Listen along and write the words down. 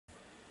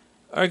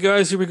Alright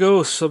guys, here we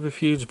go.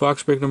 Subterfuge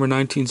box break number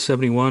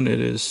 1971. It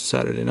is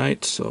Saturday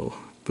night, so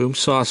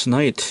Boomsauce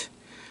night.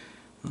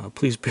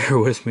 Please bear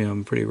with me, I'm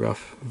in pretty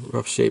rough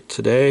shape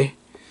today.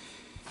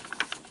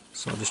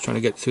 So I'm just trying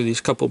to get through these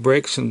couple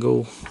breaks and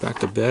go back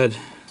to bed.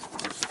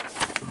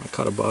 I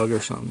caught a bug or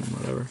something,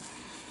 whatever.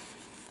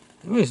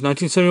 Anyways,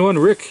 1971,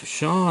 Rick,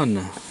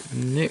 Sean,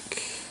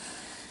 Nick.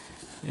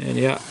 And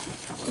yeah,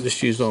 I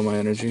just used all my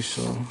energy,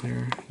 so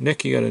here.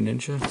 Nick, you got a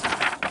ninja.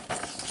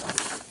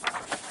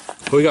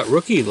 Oh, we got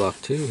rookie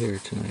luck too here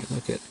tonight.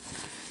 Look at.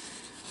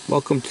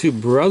 Welcome to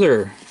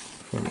Brother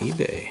from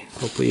eBay.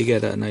 Hopefully you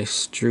get a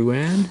nice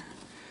Druan.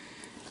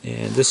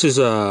 And this is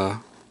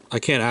I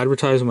can't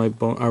advertise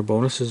our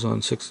bonuses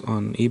on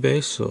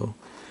eBay, so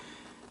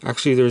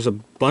actually there's a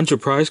bunch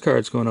of prize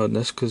cards going out in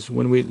this because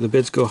when the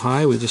bids go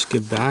high, we just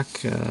give back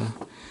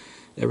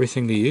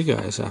everything to you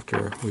guys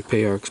after we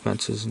pay our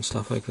expenses and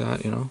stuff like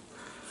that, you know.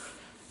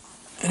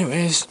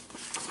 Anyways,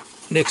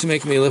 Nick's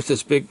making me lift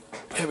this big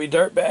heavy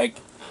dart bag.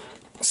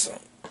 So,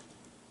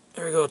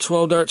 there we go,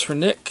 12 darts for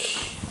Nick.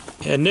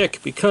 And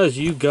Nick, because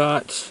you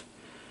got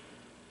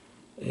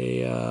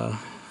a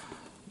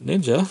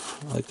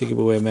ninja, I like to give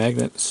away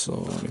magnets, so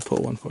let me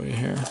pull one for you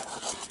here.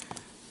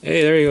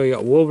 Hey, there you go, you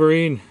got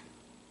Wolverine.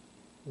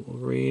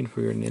 Wolverine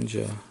for your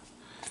ninja.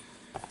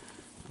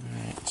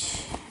 Alright,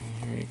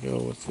 here we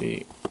go with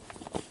the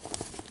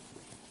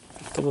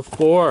double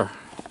 4.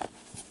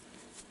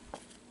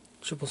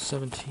 Triple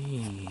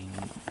 17.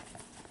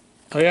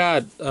 Oh yeah,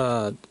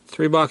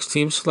 3-box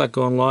team select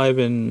going live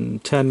in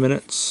 10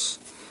 minutes.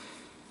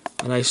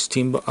 A nice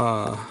team,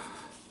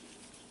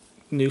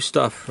 new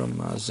stuff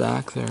from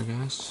Zach there,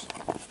 guys.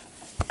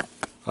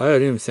 I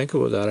didn't even think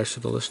about that. I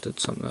should have listed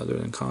something other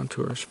than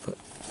contours, but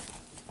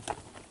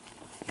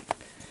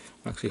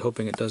I'm actually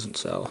hoping it doesn't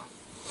sell.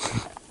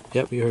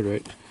 Yep, you heard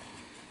right.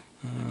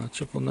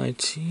 Triple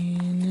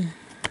 19.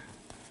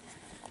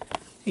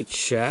 Hey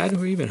Chad,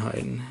 where you been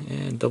hiding?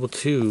 And double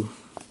 2.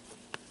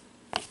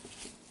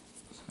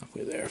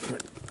 Halfway there for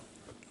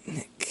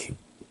Nick.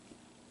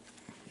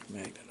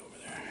 Magnet over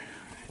there.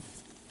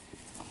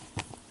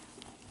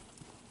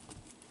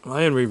 Am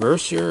I in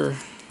reverse here?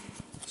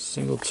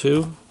 Single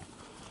 2.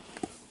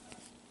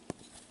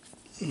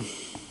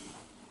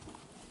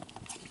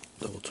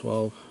 Double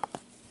 12.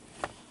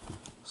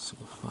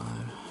 Single 5.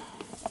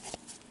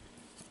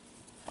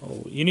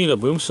 Oh, you need a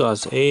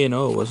Boomsauce A and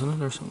O, wasn't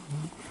it, or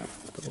something?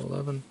 Double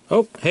 11.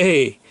 Oh,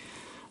 hey!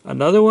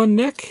 Another one,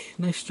 Nick.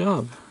 Nice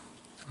job.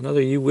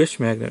 Another You Wish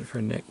magnet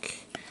for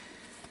Nick.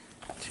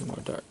 2 more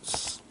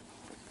darts.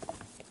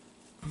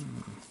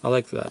 I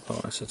like that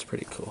bonus. It's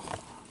pretty cool.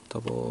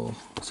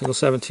 Single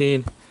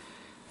 17.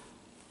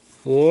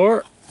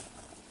 4.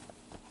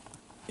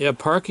 Yeah,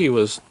 Parky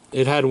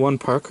it had 1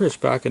 Parker's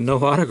back and no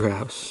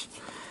autographs.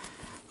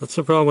 That's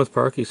the problem with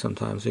Parky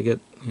sometimes. They get,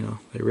 you know,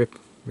 they rip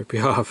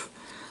you off.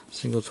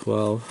 Single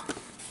 12.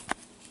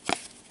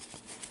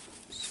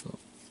 So,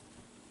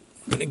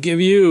 I'm gonna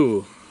give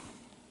you.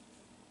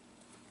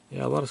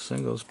 Yeah, a lot of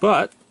singles,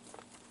 but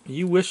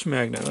You Wish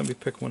magnet. Let me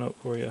pick one out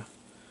for you.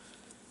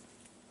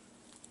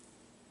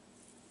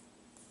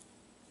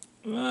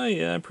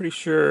 Yeah, I'm pretty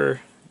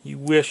sure you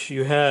wish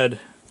you had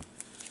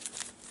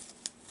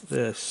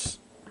this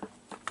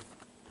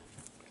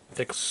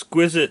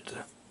exquisite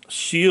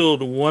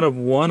Shield 1 of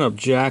 1 of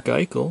Jack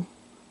Eichel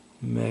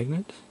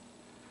magnet.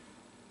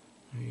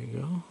 There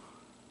you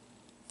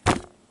go.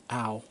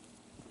 Ow.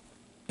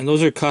 And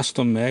those are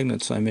custom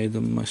magnets. I made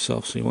them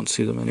myself, so you won't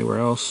see them anywhere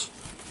else.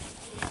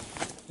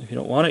 If you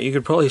don't want it, you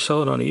could probably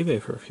sell it on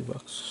eBay for a few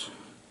bucks.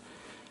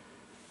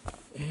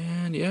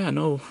 And yeah,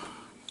 no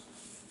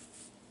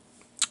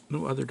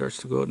other darts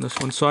to go out in this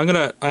one. So I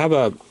have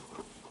a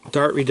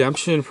dart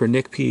redemption for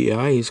Nick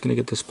PEI. He's gonna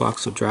get this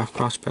box of draft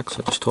prospects.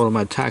 I just told him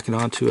I'd tack it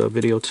onto a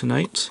video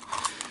tonight.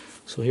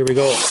 So here we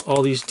go.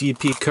 All these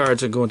DP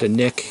cards are going to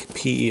Nick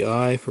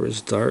PEI for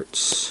his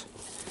darts.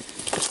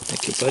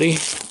 Thank you, buddy.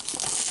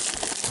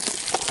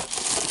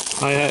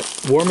 I had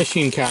War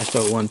Machine cashed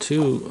out one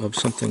too of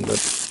something,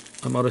 but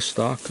I'm out of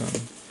stock on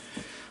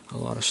a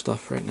lot of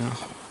stuff right now.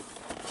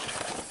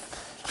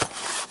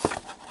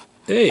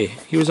 Hey,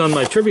 he was on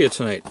my trivia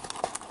tonight.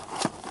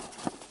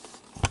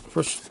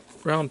 First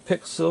round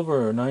pick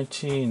silver,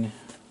 19.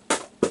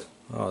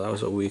 Oh, that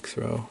was a weak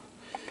throw.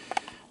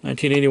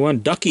 1981,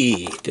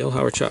 Ducky, Dale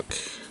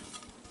Hawerchuk.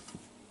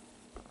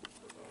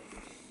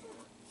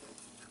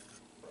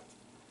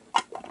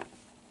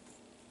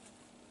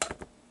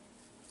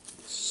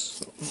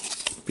 So,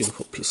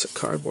 beautiful piece of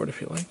cardboard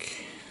if you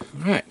like.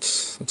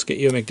 Alright, let's get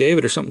you a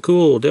McDavid or something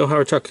cool. Dale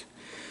Hawerchuk.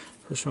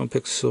 First round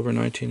pick silver,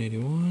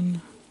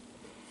 1981.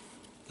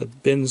 The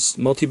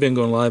multi-bin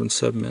going live in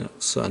 7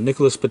 minutes.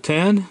 Nicholas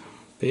Patan,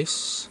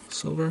 base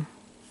silver.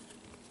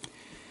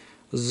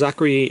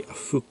 Zachary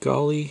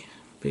Fugali,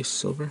 base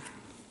silver.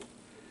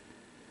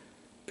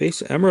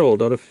 Base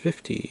emerald out of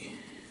 50.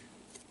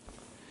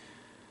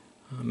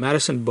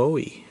 Madison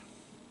Bowie.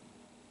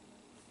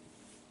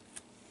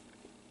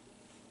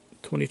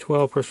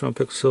 2012 first round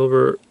pick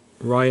silver,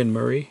 Ryan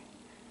Murray.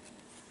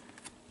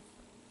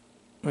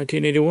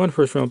 1981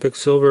 first round pick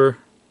silver.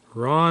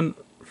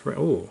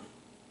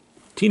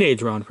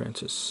 Teenage Ron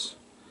Francis.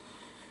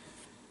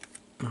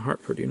 A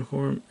Hartford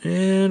uniform.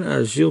 And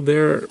a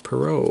Gilbert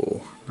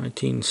Perreault.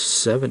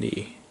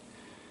 1970.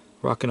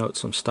 Rocking out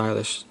some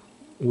stylish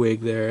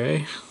wig there,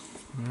 eh?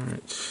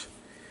 Alright.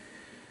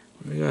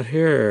 What do we got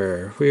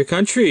here? For your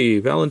country,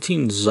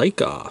 Valentin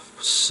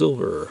Zykov,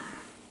 silver.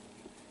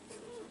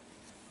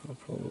 Oh,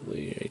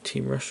 probably a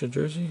Team Russia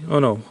jersey. Oh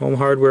no, Home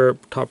Hardware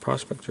top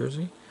prospect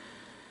jersey.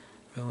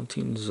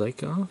 Valentin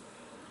Zykov.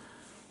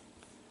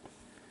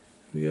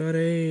 We got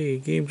a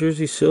game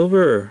jersey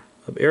silver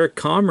of Eric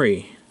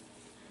Comrie.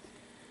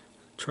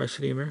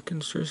 Tri-City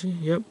Americans jersey,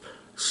 yep.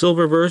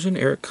 Silver version,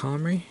 Eric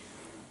Comrie.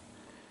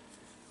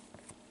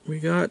 We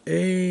got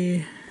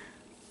a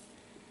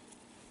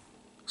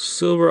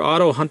silver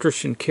auto Hunter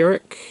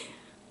Shinkarik.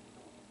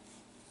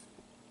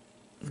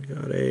 We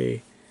got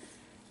a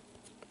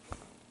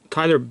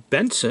Tyler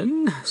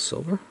Benson,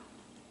 silver.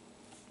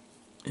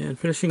 And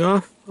finishing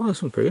off, oh,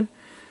 this one's pretty good.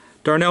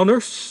 Darnell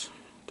Nurse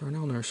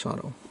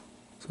auto.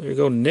 So there you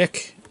go,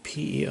 Nick,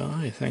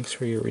 PEI. Thanks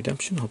for your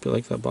redemption. Hope you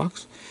like that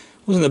box.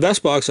 Wasn't the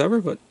best box ever,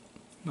 but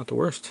not the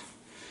worst.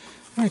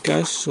 Alright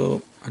guys,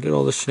 so I did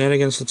all the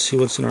shenanigans. Let's see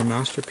what's in our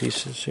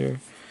masterpieces here.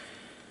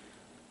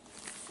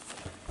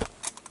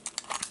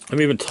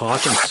 I'm even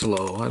talking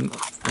slow. I'm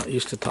not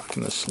used to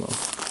talking this slow.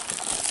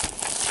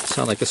 I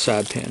sound like a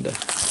sad panda.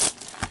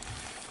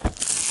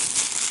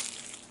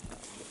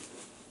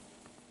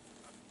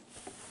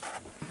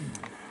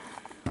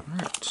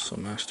 Alright, so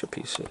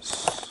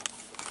masterpieces.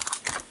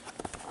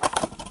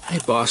 Hey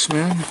boss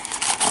man.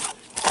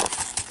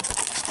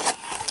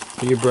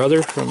 Are you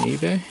brother from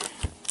eBay?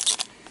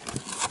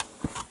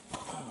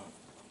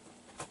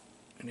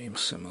 Your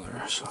name's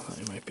similar, so I thought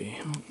you might be.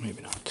 Oh,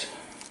 maybe not.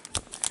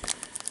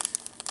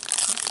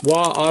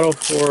 Wah Auto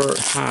for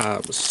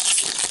Habs.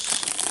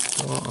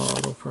 Wah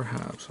Auto for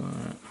Habs.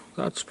 Alright.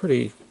 That's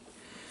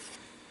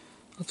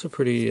a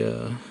pretty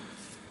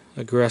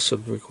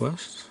aggressive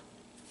request.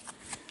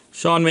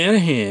 Sean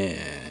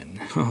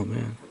Monahan. Oh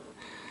man.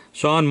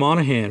 Sean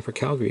Monahan for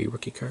Calgary,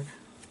 rookie card.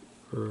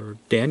 For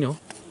Daniel.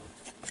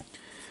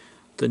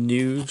 The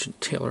Nuge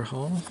Taylor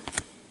Hall.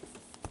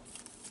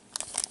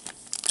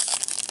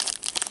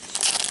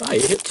 Ah,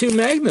 you hit 2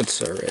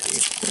 magnets already.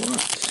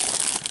 What?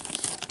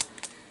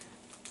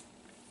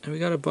 And we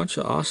got a bunch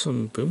of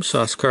awesome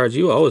Boomsauce cards.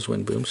 You always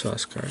win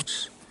Boomsauce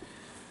cards.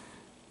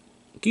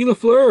 Guy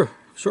Lafleur,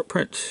 short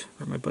print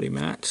for my buddy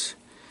Matt.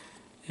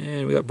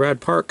 And we got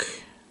Brad Park.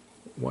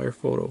 Wire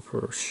photo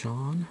for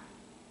Sean.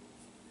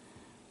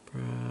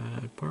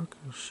 Brad Park,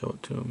 I'll show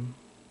it to him.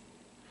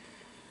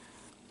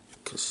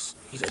 Because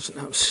he doesn't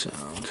have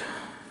sound.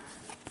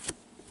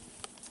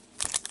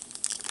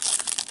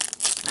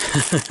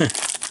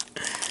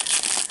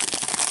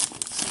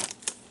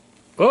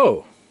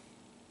 Oh!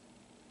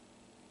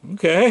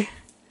 Okay.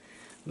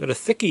 We got a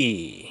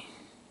thickie.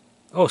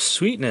 Oh,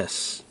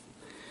 sweetness.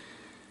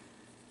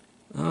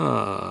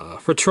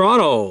 For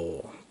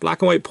Toronto,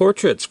 black and white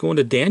portraits going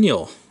to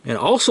Daniel. And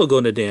also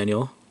going to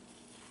Daniel,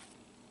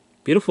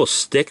 beautiful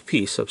stick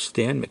piece of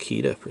Stan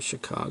Mikita for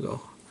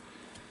Chicago.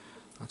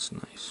 That's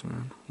nice,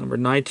 man. Number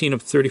 19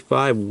 of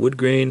 35, wood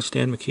grain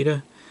Stan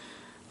Mikita.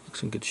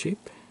 Looks in good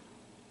shape.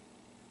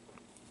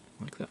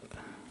 Like that.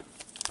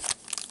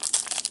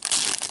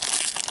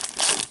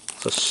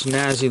 It's a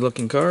snazzy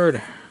looking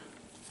card.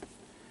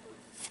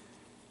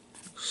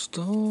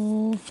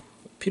 Still,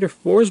 Peter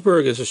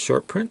Forsberg is a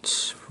short print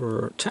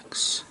for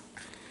Tex.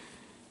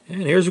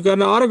 And here's we got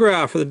an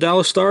autograph for the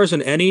Dallas Stars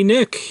and N.E.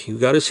 Nick. You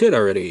got his hit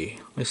already.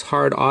 Nice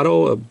hard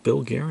auto of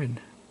Bill Guerin.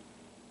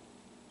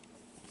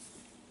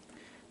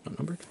 Not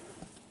numbered.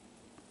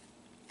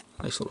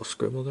 Nice little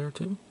scribble there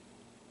too.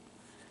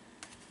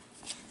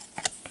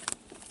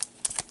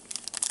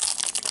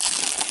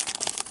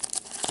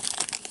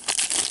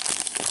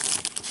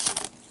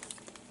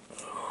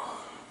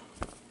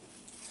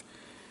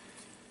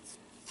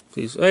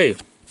 Please, hey,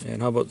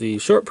 and how about the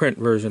short print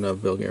version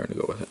of Bill Guerin to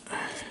go with it?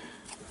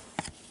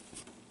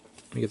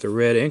 We get the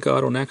red ink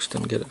auto next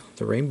and get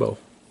the rainbow.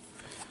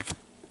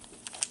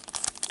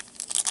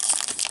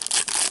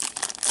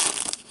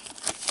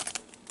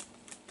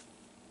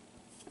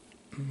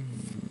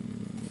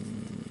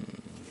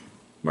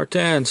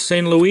 Martin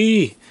St.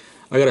 Louis.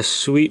 I got a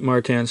sweet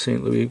Martin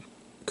St. Louis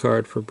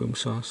card for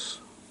Boomsauce.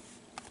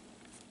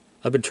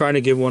 I've been trying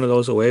to give one of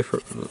those away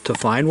to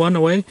find one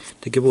away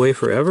to give away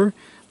forever.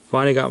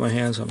 Finally got my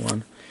hands on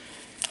one.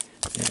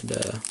 And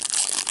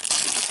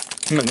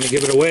I'm not going to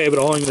give it away, but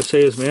all I'm going to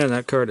say is, man,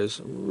 that card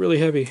is really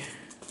heavy.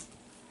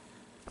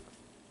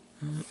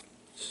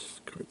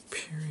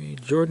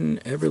 Jordan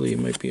Everly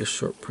might be a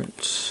short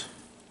print.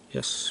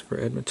 Yes, for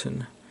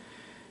Edmonton.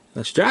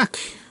 That's Jack.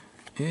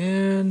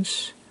 And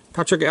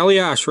Patrick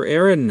Elias for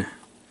Aaron.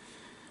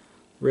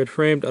 Red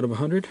framed out of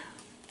 100.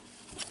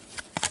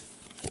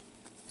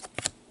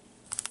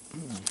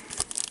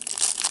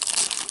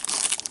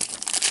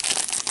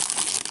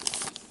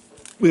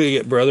 We gotta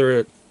get brother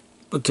at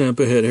the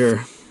Tampa hit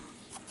here.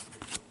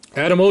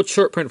 Adam Oates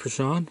short print for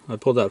Sean. I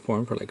pulled that for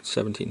him for like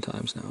 17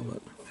 times now,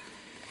 but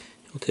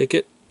he'll take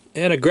it.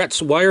 And a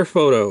Gretz wire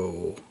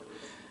photo.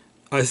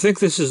 I think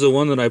this is the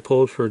one that I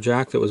pulled for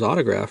Jack that was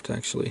autographed,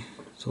 actually.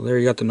 So there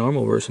you got the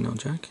normal version now,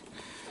 Jack.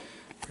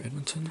 For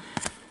Edmonton.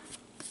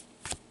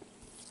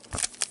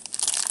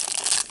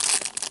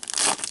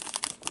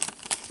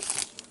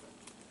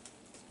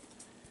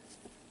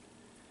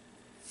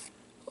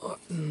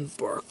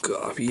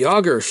 Barkov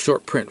Yager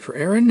short print for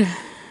Aaron.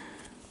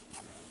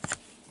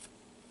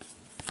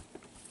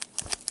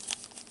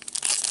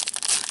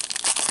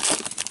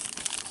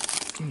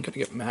 I'm gonna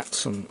get Matt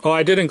some. Oh,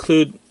 I did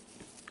include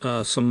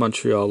some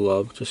Montreal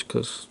love just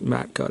because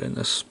Matt got in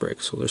this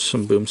break. So there's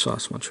some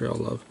Boomsauce Montreal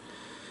love.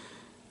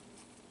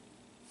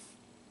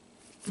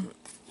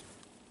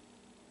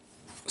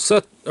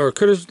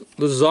 Curtis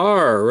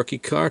Lazar rookie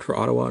card for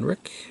Ottawa and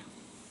Rick.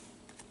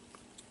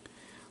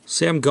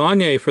 Sam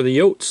Gagne for the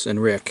Yotes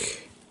and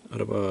Rick out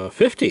of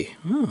 50.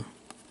 Oh.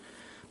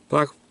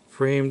 Black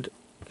framed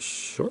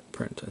short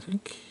print, I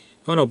think.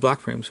 Oh no,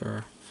 black frames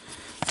are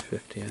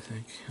 50, I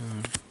think.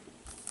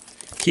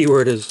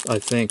 Keyword is I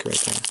think right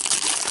there.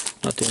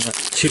 Not doing that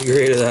too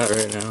great of that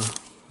right now.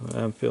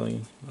 I'm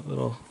feeling a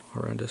little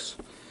horrendous.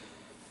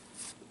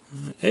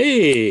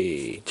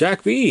 Hey,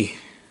 Jack B.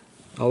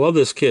 I love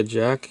this kid,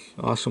 Jack.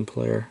 Awesome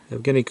player.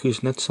 Evgeny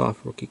Kuznetsov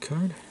rookie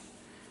card.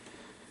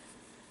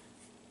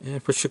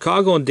 And for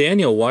Chicago and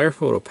Daniel, wire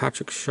photo,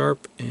 Patrick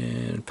Sharp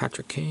and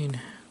Patrick Kane.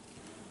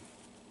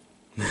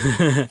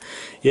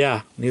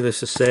 Yeah, needless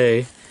to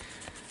say,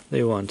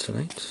 they won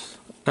tonight,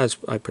 as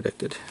I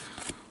predicted.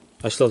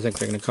 I still think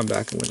they're going to come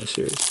back and win the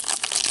series.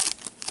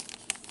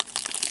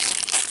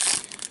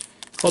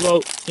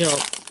 Although, you know,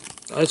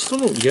 I still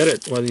don't get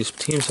it why these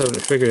teams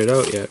haven't figured it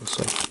out yet. It's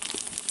like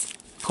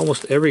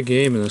almost every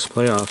game in this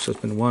playoffs has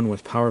been won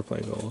with power play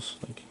goals.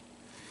 Like,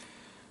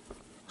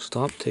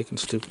 stop taking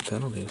stupid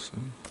penalties.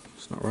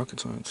 It's not rocket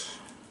science.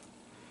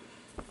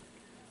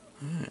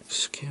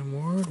 Alright, Cam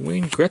Ward,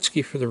 Wayne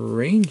Gretzky for the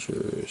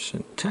Rangers.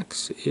 And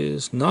Tex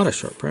is not a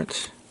short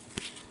print.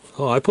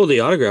 Oh, I pulled the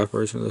autograph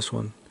version of this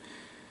one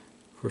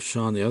for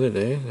Sean the other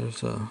day.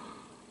 There's a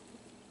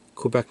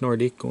Quebec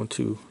Nordique going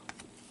to...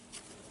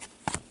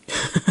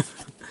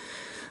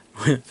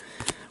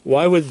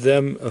 Why would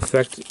them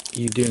affect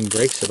you doing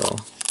breaks at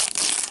all?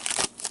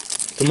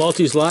 The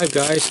multi's live,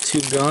 guys. 2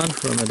 gone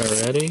from it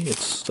already.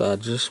 It's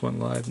just went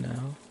live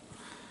now.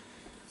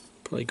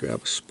 Probably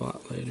grab a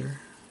spot later.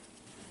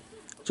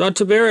 John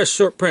Tavares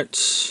short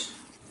prints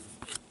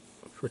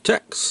for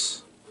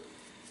Tex.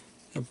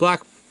 A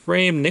black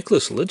frame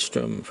Nicholas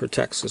Lidstrom for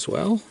Tex as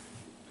well.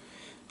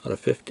 Out of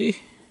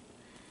 50.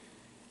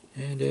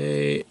 And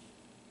a...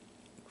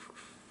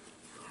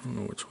 I don't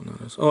know which one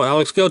that is. Oh,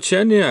 Alex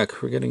Galchenyuk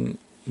for getting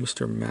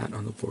Mr. Matt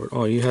on the board.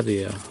 Oh, you had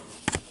the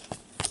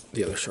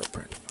other short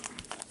print.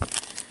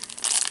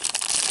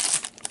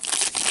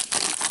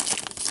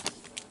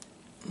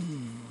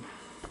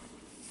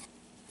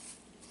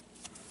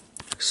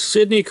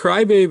 Sidney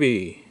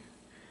Crybaby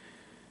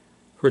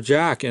for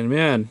Jack. And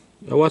man,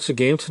 I watched the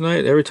game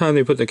tonight. Every time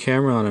they put the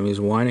camera on him, he's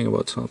whining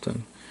about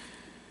something.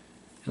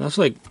 And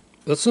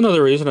that's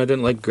another reason I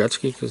didn't like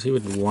Gretzky, because he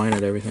would whine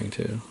at everything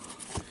too.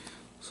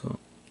 So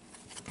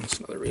that's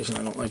another reason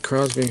I don't like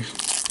Crosby.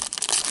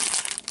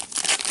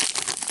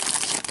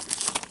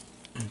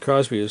 And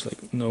Crosby is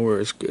like nowhere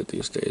as good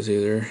these days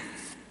either.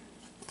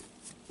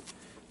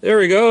 There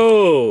we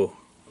go.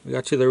 We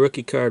got you the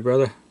rookie card,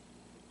 brother.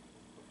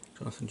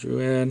 Jonathan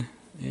Drouin.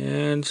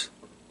 And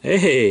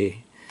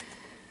hey,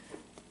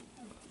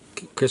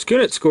 Chris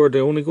Kunitz scored the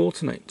only goal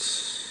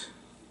tonight.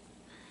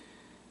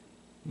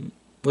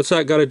 What's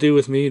that got to do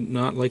with me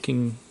not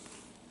liking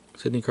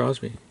Sidney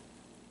Crosby?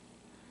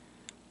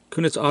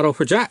 Kunitz auto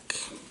for Jack.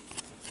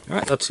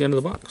 Alright, that's the end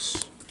of the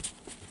box.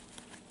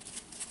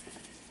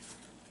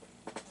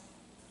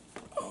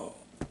 Oh,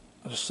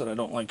 I just said I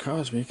don't like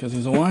Crosby because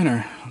he's a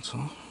whiner. That's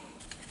all.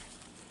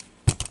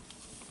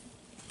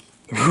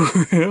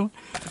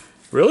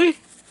 Really?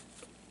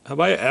 Have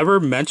I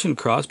ever mentioned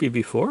Crosby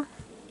before?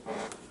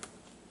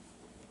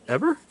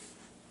 Ever?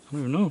 I don't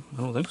even know.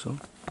 I don't think so.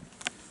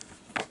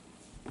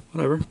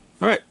 Whatever.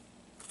 Alright.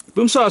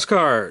 Boomsauce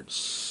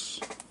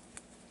cards.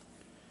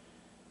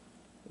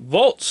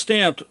 Vault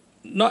stamped,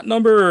 not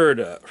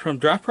numbered, from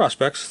Draft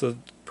Prospects, the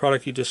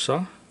product you just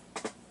saw.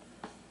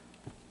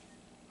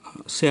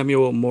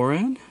 Samuel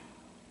Morin.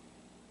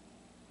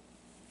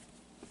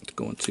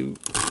 Going to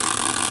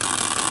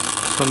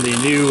from the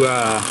new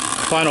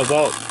Final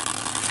Vault.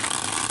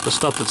 The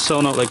stuff that's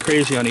selling out like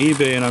crazy on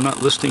eBay, and I'm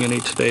not listing any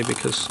today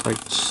because I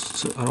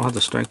don't have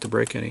the strength to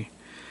break any.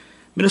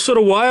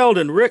 Minnesota Wild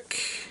and Rick.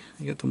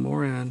 You get the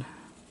Moran.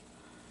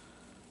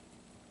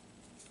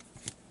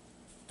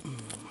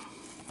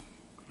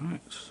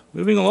 Alright,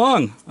 moving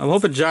along. I'm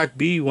hoping Jack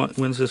B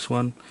wins this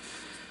one.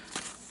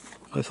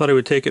 I thought he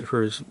would take it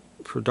for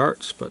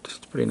darts, but it's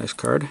a pretty nice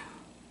card.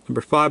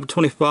 Number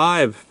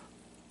 5/25.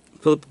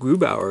 Philip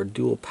Grubauer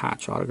dual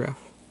patch autograph.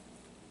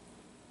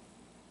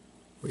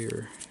 For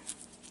your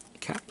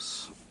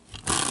Caps.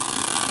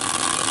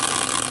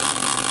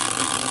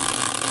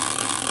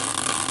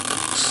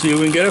 see if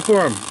we can get it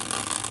for him.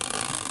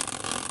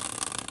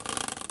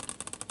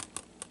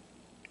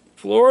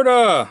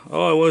 Florida.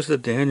 Oh, it was the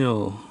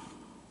Daniel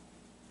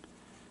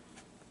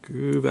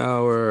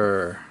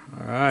Grubauer.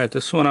 Alright,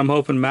 this one I'm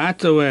hoping Matt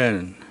to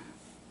win.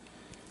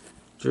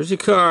 Jersey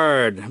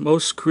card.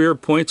 Most career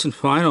points in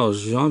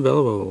finals. Jean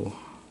Beliveau.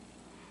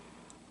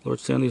 Lord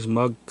Stanley's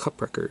mug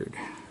cup record.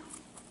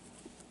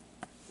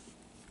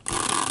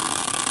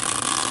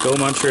 Go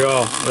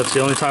Montreal. That's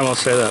the only time I'll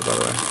say that, by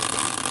the way.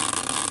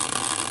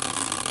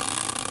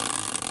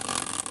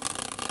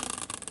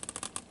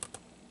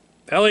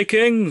 LA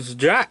Kings,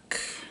 Jack.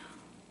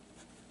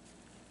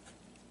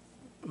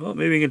 Well,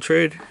 maybe you can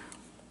trade.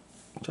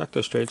 Jack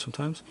does trade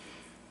sometimes.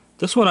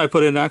 This one I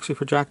put in actually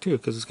for Jack too,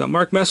 because it's got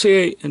Mark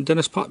Messier and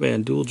Dennis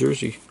Potvin, dual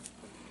jersey.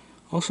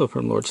 Also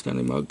from Lord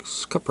Stanley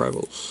Mugs, Cup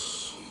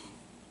Rivals.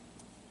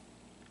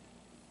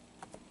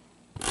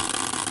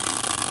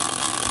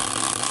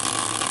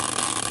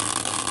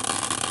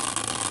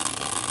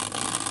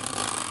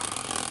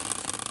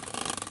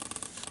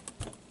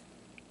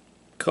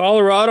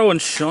 Colorado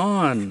and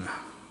Sean.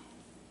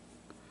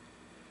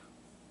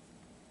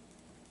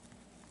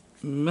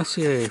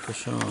 Messier for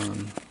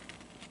Sean.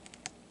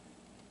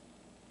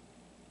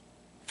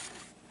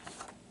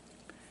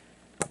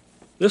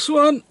 This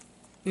one,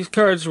 these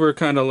cards were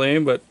kind of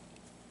lame, but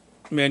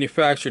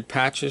manufactured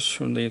patches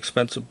from the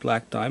expensive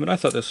Black Diamond. I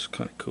thought this was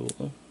kind of cool,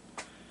 though.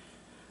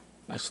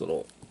 Nice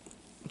little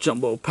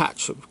jumbo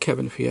patch of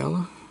Kevin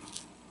Fiala.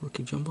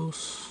 Rookie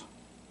jumbos.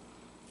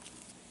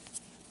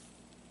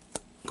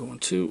 Going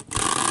to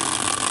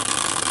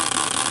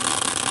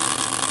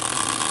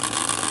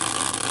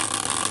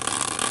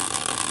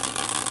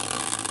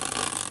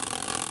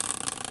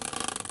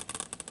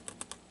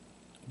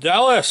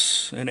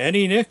Dallas and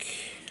Eddie Nick.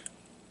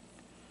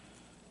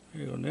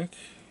 There you go, Nick.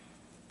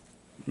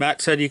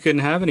 Matt said you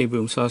couldn't have any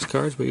Boomsauce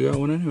cards, but you got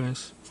one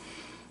anyways.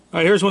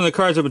 Alright, here's one of the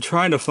cards I've been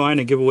trying to find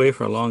and give away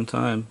for a long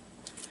time.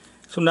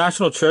 Some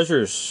National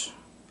Treasures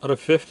out of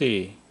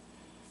 50.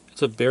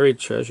 It's a buried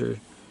treasure.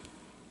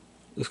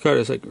 This card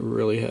is like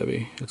really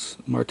heavy. It's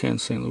Martin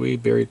St. Louis,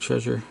 buried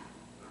treasure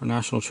for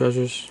National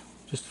Treasures.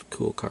 Just a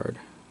cool card.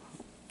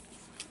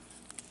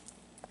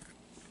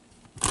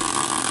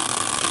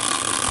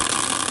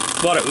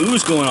 A lot of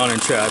ooze going on in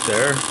chat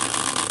there.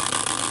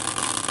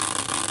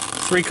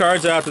 3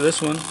 cards after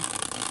this one.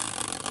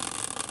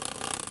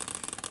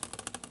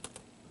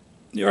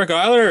 New York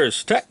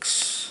Islanders,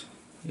 Tex.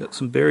 You got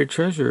some buried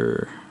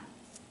treasure.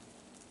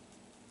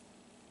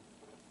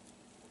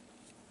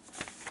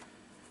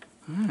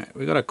 Alright,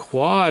 we got a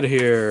quad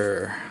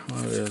here.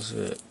 What is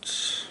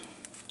it?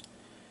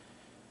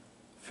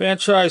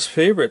 Franchise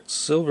Favorite,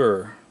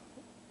 silver.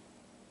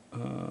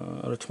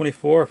 Out of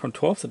 24 from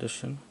 12th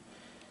edition.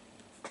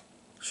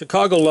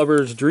 Chicago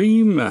Lovers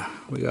Dream.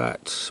 We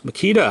got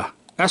Makita,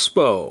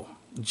 Espo,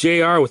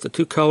 JR with the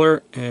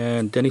 2-color,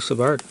 and Denny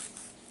Savard.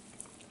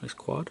 Nice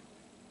quad.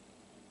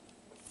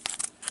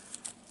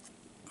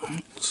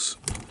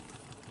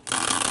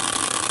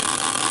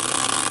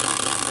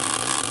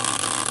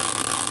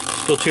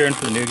 Still cheering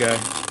for the new guy.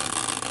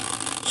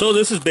 So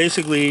this is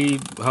basically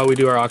how we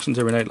do our auctions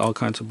every night. All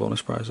kinds of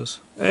bonus prizes.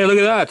 Hey, look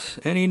at that.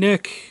 Eddie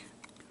Nick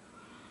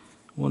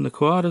won the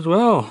quad as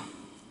well.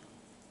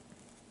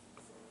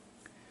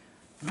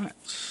 Alright.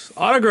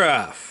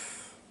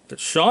 Autograph that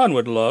Sean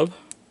would love.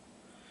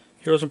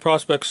 Heroes and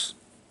Prospects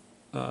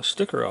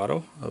sticker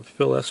auto of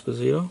Phil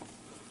Esposito.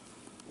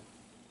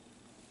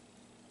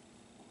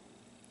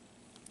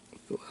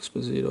 Phil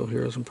Esposito,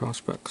 Heroes and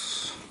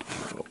Prospects.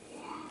 Oh.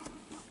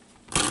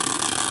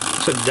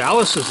 So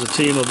Dallas is the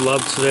team of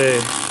love today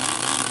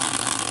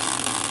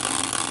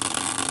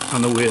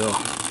on the wheel.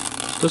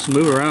 Just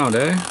move around,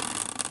 eh?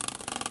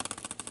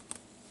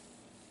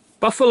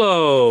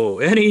 Buffalo,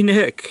 Eddie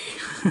Nick.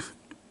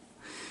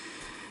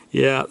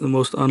 Yeah, the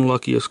most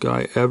unluckiest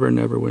guy ever,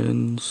 never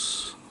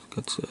wins.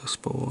 Got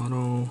Espo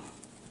auto.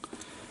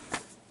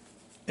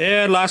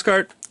 And last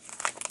card.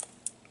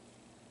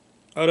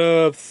 Out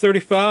of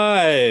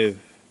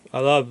 35. I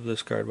love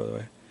this card, by the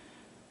way.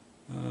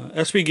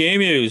 SB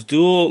Game Use,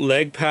 dual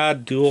leg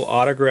pad, dual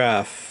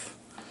autograph.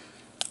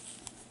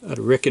 I had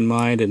Rick in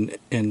mind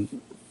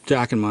and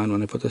Jack in mind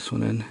when I put this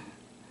one in.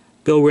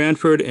 Bill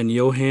Ranford and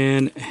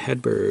Johan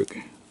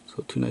Hedberg.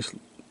 So 2 nice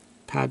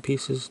pad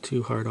pieces,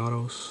 2 hard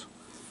autos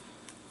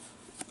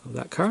of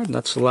that card. And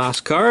that's the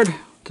last card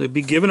to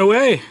be given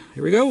away.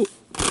 Here we go.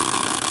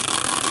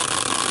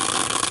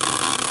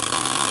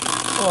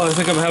 Oh, I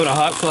think I'm having a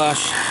hot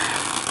flash.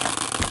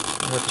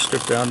 I have to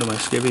strip down to my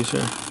skivvies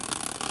here.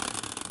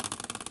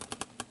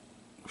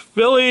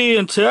 Philly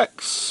and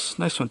Tex.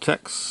 Nice one,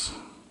 Tex.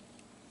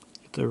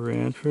 Get the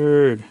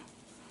Ranford.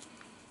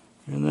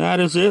 And that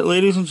is it,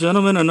 ladies and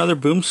gentlemen. Another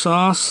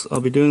Boomsauce.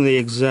 I'll be doing the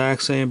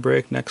exact same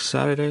break next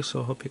Saturday,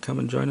 so I hope you come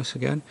and join us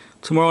again.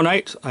 Tomorrow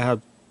night, I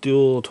have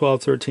dual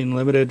 12-13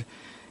 limited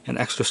and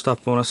extra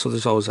stuff bonus, so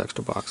there's always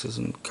extra boxes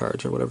and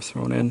cards or whatever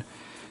thrown in,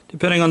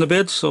 depending on the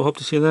bids. So hope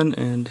to see you then,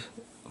 and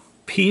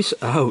peace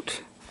out.